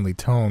in a friendly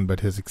tone,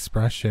 but his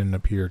expression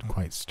appeared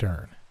quite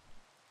stern.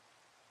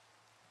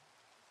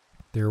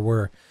 There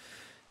were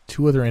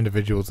 2 other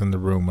individuals in the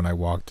room when I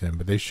walked in,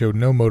 but they showed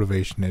no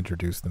motivation to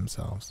introduce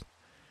themselves.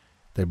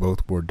 They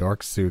both wore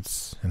dark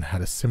suits and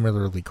had a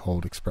similarly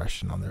cold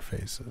expression on their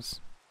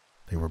faces.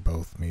 They were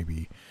both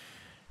maybe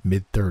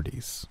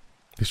mid-30s.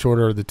 The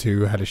shorter of the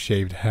 2 had a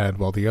shaved head,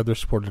 while the other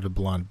sported a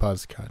blonde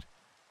buzz cut.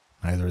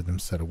 Neither of them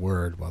said a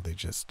word while they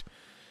just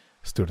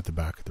stood at the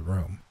back of the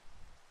room.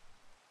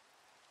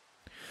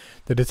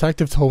 The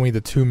detective told me the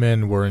 2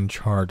 men were in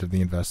charge of the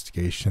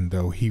investigation,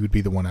 though he would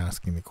be the one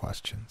asking the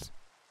questions.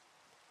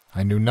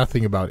 I knew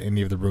nothing about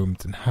any of the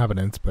room's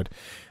inhabitants, but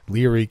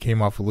Leary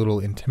came off a little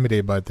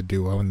intimidated by the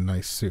duo in the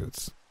nice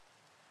suits.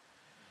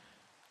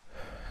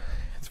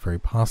 It's very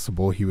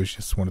possible he was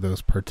just one of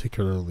those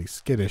particularly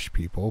skittish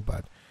people,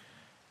 but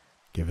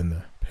Given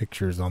the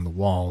pictures on the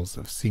walls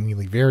of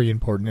seemingly very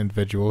important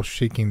individuals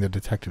shaking the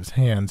detective's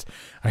hands,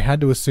 I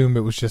had to assume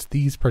it was just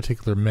these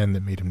particular men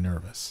that made him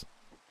nervous.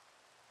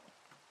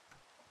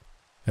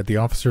 At the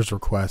officer's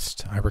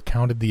request, I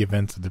recounted the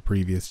events of the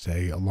previous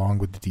day along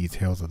with the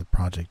details of the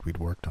project we'd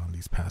worked on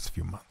these past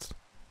few months.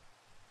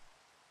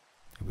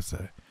 It was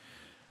a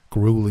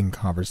grueling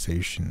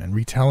conversation, and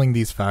retelling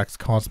these facts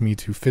caused me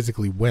to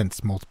physically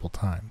wince multiple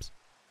times.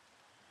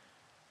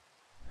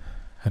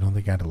 I don't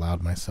think I'd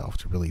allowed myself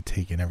to really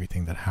take in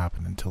everything that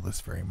happened until this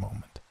very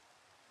moment.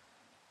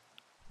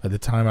 By the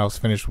time I was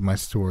finished with my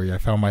story, I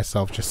found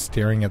myself just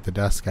staring at the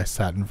desk I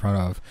sat in front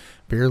of,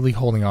 barely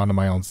holding on to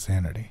my own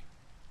sanity.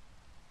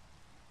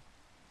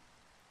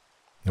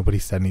 Nobody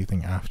said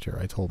anything after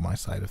I told my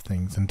side of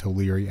things until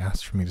Leary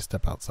asked for me to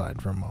step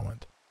outside for a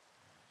moment.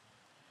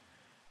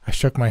 I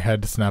shook my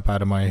head to snap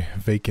out of my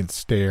vacant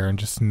stare and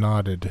just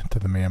nodded to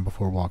the man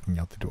before walking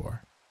out the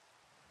door.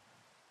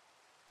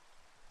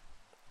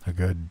 A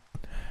good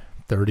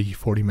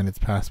 30-40 minutes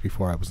passed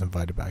before I was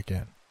invited back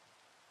in.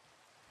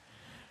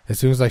 As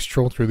soon as I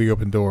strolled through the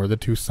open door, the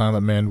two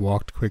silent men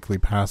walked quickly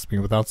past me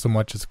without so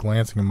much as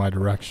glancing in my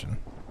direction.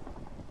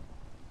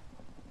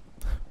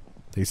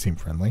 "They seem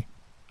friendly,"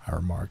 I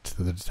remarked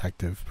to the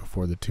detective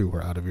before the two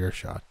were out of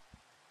earshot.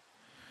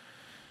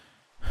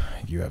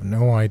 "You have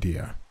no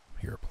idea,"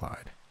 he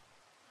replied.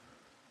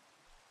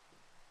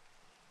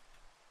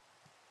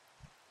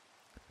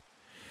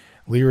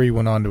 Leary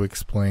went on to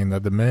explain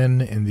that the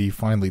men in the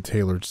finely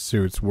tailored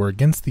suits were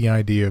against the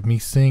idea of me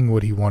seeing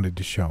what he wanted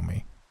to show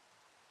me.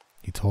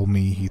 He told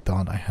me he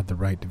thought I had the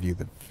right to view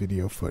the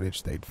video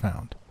footage they'd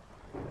found.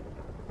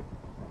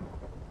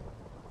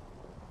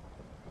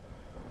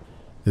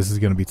 "This is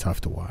going to be tough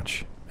to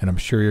watch, and I'm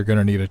sure you're going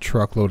to need a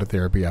truckload of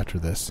therapy after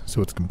this,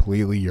 so it's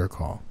completely your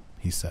call,"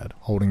 he said,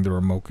 holding the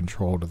remote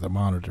control to the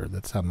monitor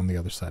that sat on the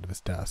other side of his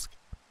desk.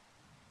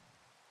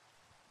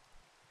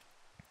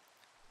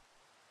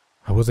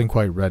 I wasn't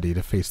quite ready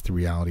to face the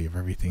reality of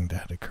everything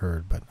that had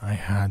occurred, but I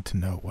had to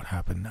know what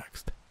happened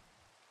next.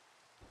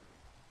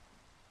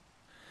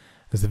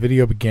 As the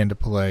video began to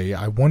play,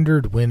 I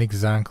wondered when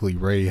exactly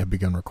Rae had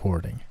begun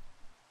recording.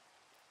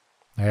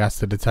 I asked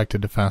the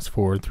detective to fast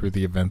forward through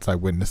the events I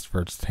witnessed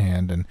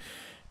firsthand and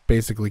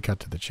basically cut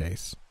to the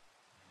chase.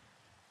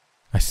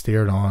 I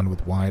stared on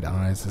with wide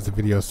eyes as the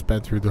video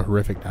sped through the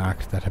horrific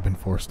act that had been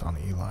forced on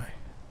Eli.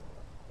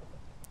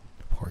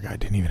 The poor guy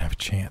didn't even have a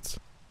chance.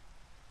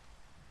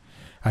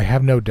 I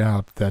have no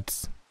doubt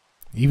that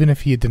even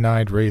if he had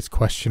denied Rae's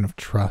question of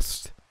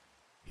trust,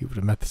 he would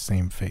have met the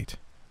same fate.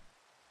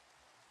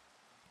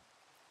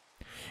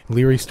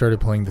 Leary started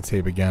playing the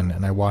tape again,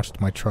 and I watched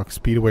my truck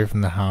speed away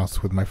from the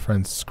house with my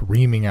friends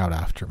screaming out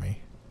after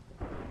me.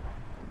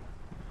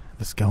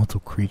 The skeletal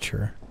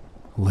creature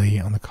lay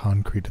on the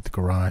concrete of the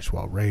garage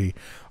while Rae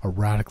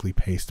erratically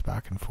paced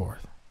back and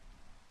forth.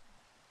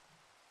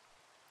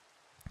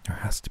 "There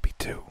has to be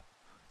two,"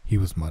 he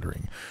was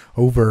muttering,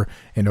 over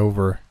and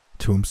over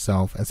to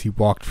himself as he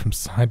walked from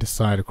side to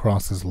side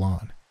across his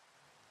lawn.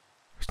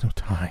 "There's no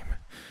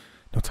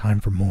time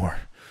for more,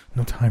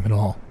 no time at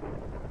all,"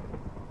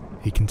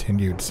 he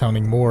continued,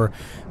 sounding more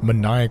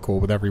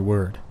maniacal with every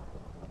word.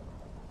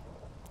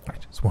 "I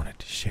just wanted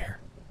to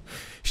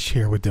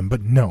share with them,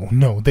 but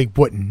no, they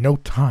wouldn't. No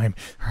time.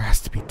 There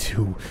has to be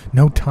two.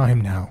 No time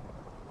now."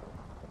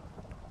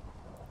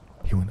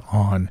 He went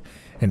on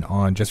and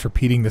on, just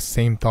repeating the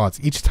same thoughts,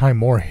 each time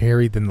more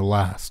hairy than the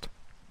last.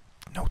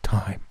 "No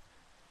time,"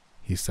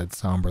 he said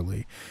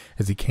somberly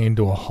as he came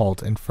to a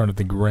halt in front of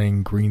the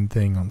graying green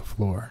thing on the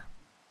floor.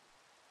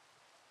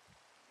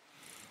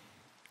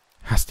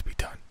 "Has to be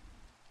done.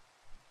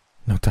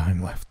 No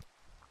time left,"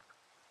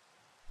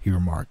 he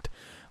remarked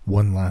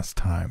one last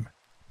time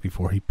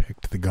before he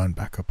picked the gun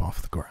back up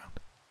off the ground.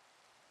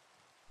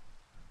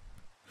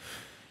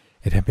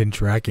 It had been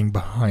dragging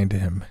behind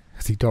him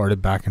as he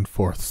darted back and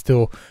forth,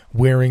 still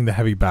wearing the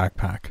heavy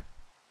backpack.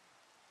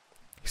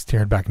 He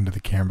stared back into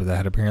the camera that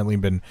had apparently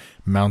been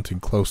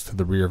mounted close to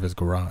the rear of his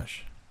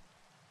garage.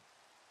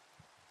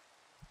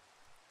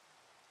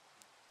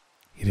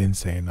 He didn't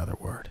say another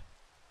word.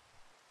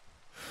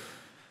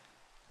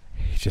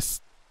 He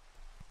just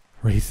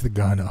raised the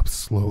gun up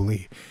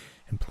slowly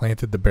and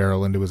planted the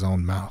barrel into his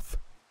own mouth.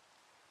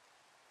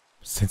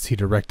 Since he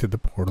directed the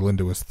portal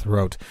into his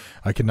throat,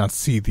 I could not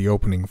see the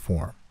opening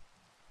form.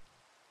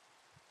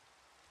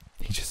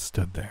 He just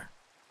stood there,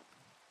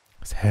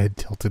 his head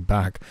tilted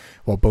back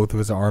while both of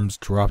his arms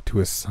dropped to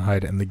his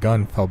side and the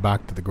gun fell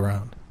back to the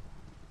ground.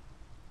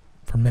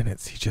 For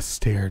minutes he just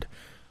stared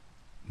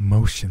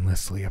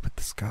motionlessly up at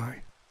the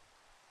sky.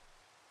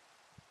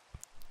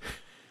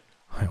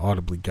 I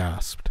audibly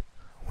gasped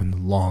when the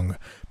long,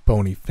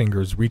 bony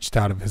fingers reached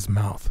out of his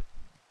mouth.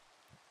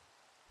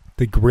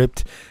 They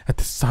gripped at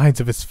the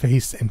sides of his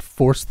face and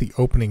forced the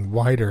opening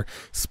wider,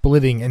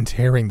 splitting and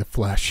tearing the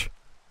flesh.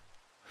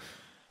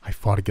 I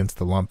fought against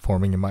the lump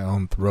forming in my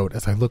own throat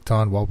as I looked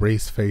on while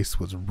Rae's face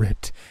was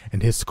ripped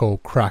and his skull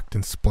cracked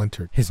and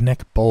splintered. His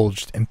neck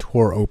bulged and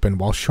tore open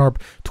while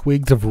sharp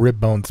twigs of rib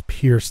bones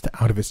pierced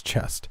out of his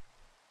chest.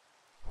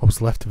 What was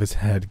left of his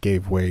head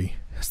gave way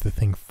as the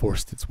thing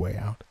forced its way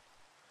out.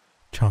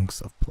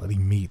 Chunks of bloody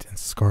meat and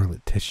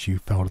scarlet tissue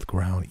fell to the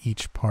ground,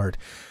 each part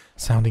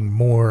sounding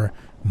more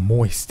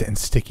moist and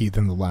sticky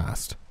than the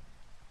last.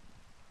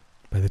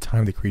 By the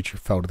time the creature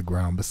fell to the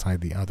ground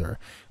beside the other,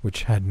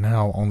 which had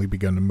now only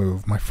begun to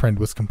move, my friend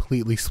was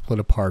completely split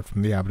apart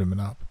from the abdomen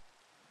up.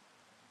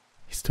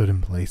 He stood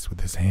in place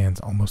with his hands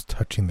almost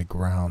touching the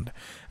ground,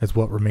 as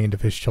what remained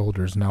of his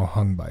shoulders now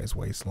hung by his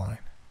waistline.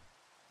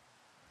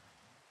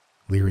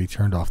 Leary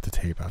turned off the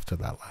tape after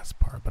that last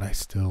part, but I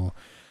still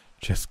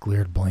just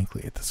glared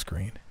blankly at the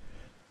screen.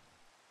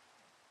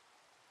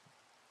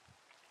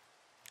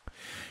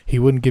 He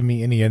wouldn't give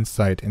me any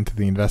insight into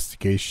the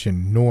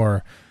investigation,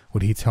 nor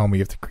would he tell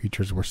me if the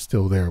creatures were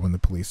still there when the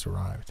police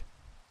arrived.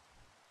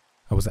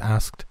 I was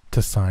asked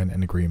to sign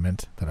an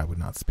agreement that I would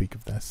not speak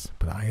of this,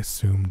 but I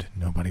assumed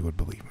nobody would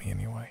believe me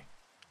anyway.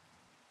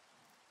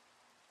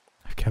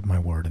 I've kept my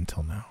word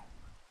until now.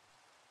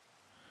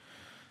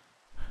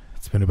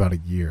 It's been about a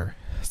year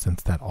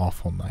since that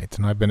awful night,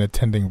 and I've been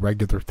attending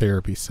regular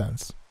therapy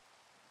since.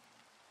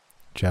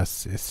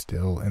 Jess is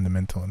still in the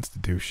mental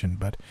institution,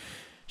 but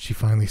she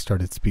finally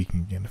started speaking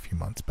again a few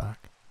months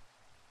back.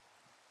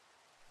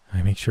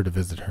 I make sure to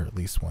visit her at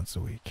least once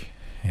a week,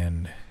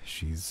 and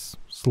she's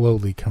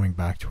slowly coming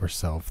back to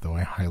herself, though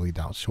I highly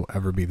doubt she'll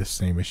ever be the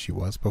same as she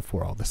was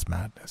before all this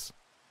madness.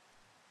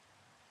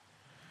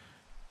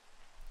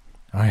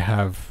 I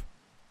have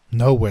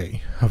no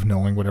way of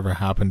knowing whatever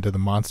happened to the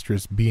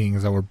monstrous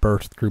beings that were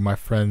birthed through my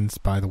friends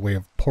by the way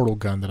of portal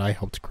gun that I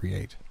helped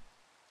create.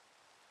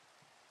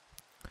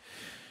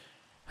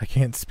 I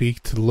can't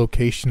speak to the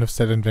location of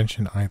said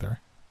invention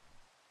either.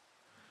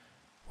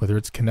 Whether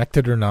it's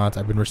connected or not,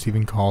 I've been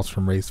receiving calls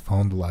from Ray's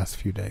phone the last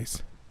few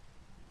days.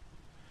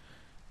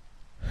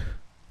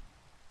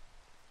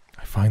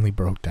 I finally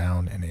broke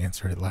down and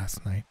answered it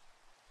last night.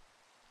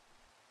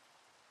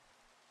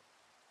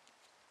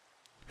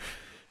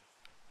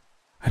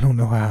 I don't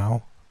know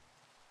how,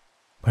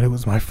 but it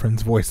was my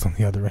friend's voice on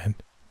the other end.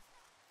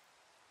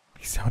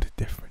 He sounded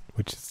different,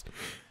 which is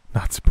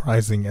not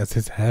surprising as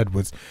his head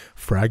was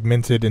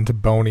fragmented into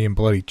bony and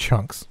bloody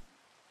chunks.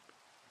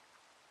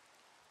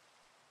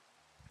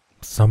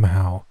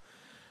 Somehow,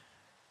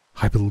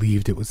 I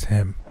believed it was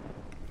him,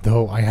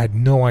 though I had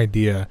no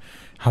idea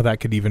how that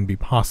could even be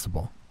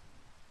possible.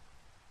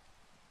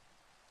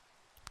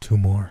 2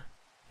 more,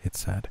 it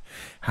said.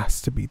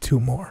 Has to be 2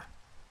 more.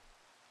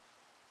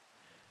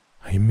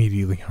 I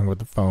immediately hung up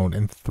the phone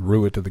and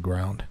threw it to the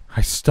ground.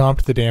 I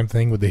stomped the damn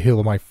thing with the heel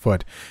of my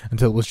foot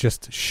until it was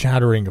just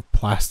shattering of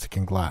plastic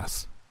and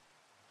glass.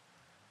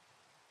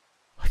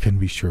 I couldn't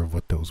be sure of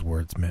what those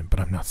words meant, but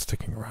I'm not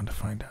sticking around to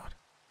find out.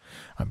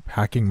 I'm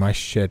packing my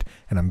shit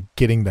and I'm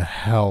getting the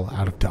hell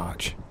out of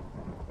Dodge.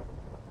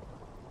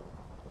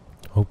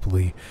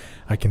 Hopefully,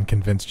 I can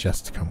convince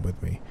Jess to come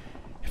with me,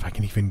 if I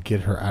can even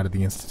get her out of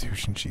the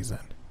institution she's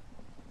in.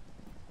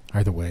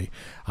 Either way,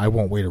 I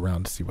won't wait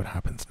around to see what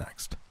happens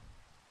next.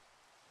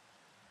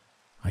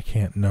 I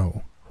can't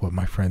know what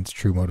my friend's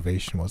true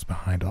motivation was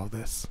behind all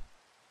this.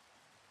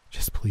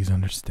 Just please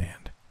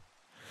understand,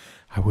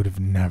 I would have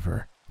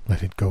never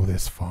let it go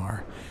this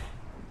far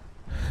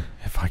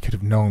if I could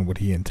have known what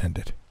he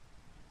intended.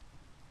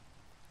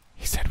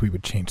 He said we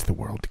would change the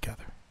world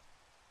together.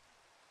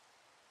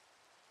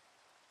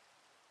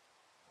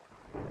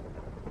 I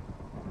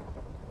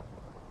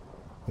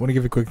want to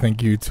give a quick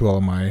thank you to all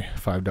of my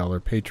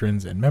 $5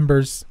 patrons and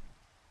members.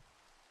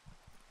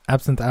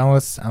 Absinthe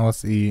Alice,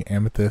 Alice E,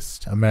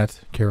 Amathest,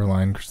 Amet,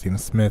 Carolyne, Cristina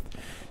Smith,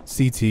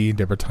 CT,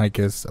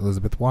 Debratikus,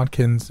 Elisabeth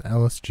Watkins,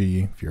 Ellis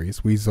G,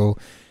 FuriousWeasel,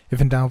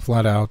 If in Doubt,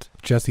 Flat Out,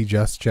 Jesse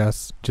Jess,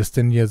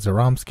 Justnya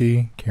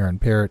Zeromski, Karon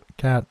Parrett,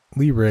 Kat,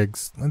 Lee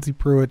Riggs, Lynsey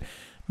Pruett,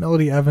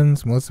 Melody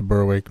Evans, Melissa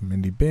Burwick,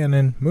 Mindy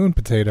Bannon, Moon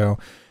Potato,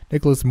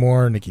 Nicholas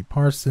Moore, Nikki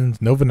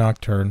Parsons, Nova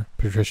Nocturne,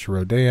 Patricia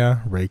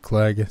Rodea, Rae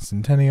Clegg,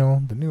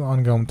 Sentinial, The New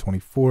Ongome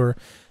 24,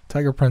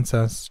 Tiger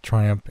Princess,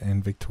 Triumph,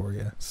 and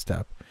Victoria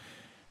Stepp.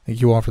 Thank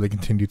you all for the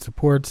continued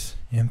support,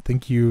 and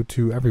thank you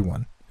to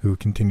everyone who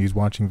continues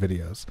watching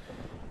videos.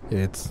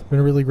 It's been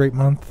a really great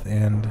month,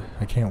 and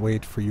I can't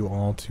wait for you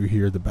all to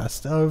hear the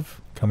best of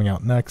coming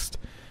out next,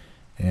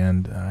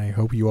 and I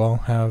hope you all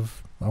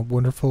have a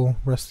wonderful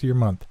rest of your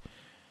month.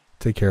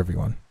 Take care,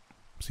 everyone.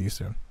 See you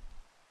soon.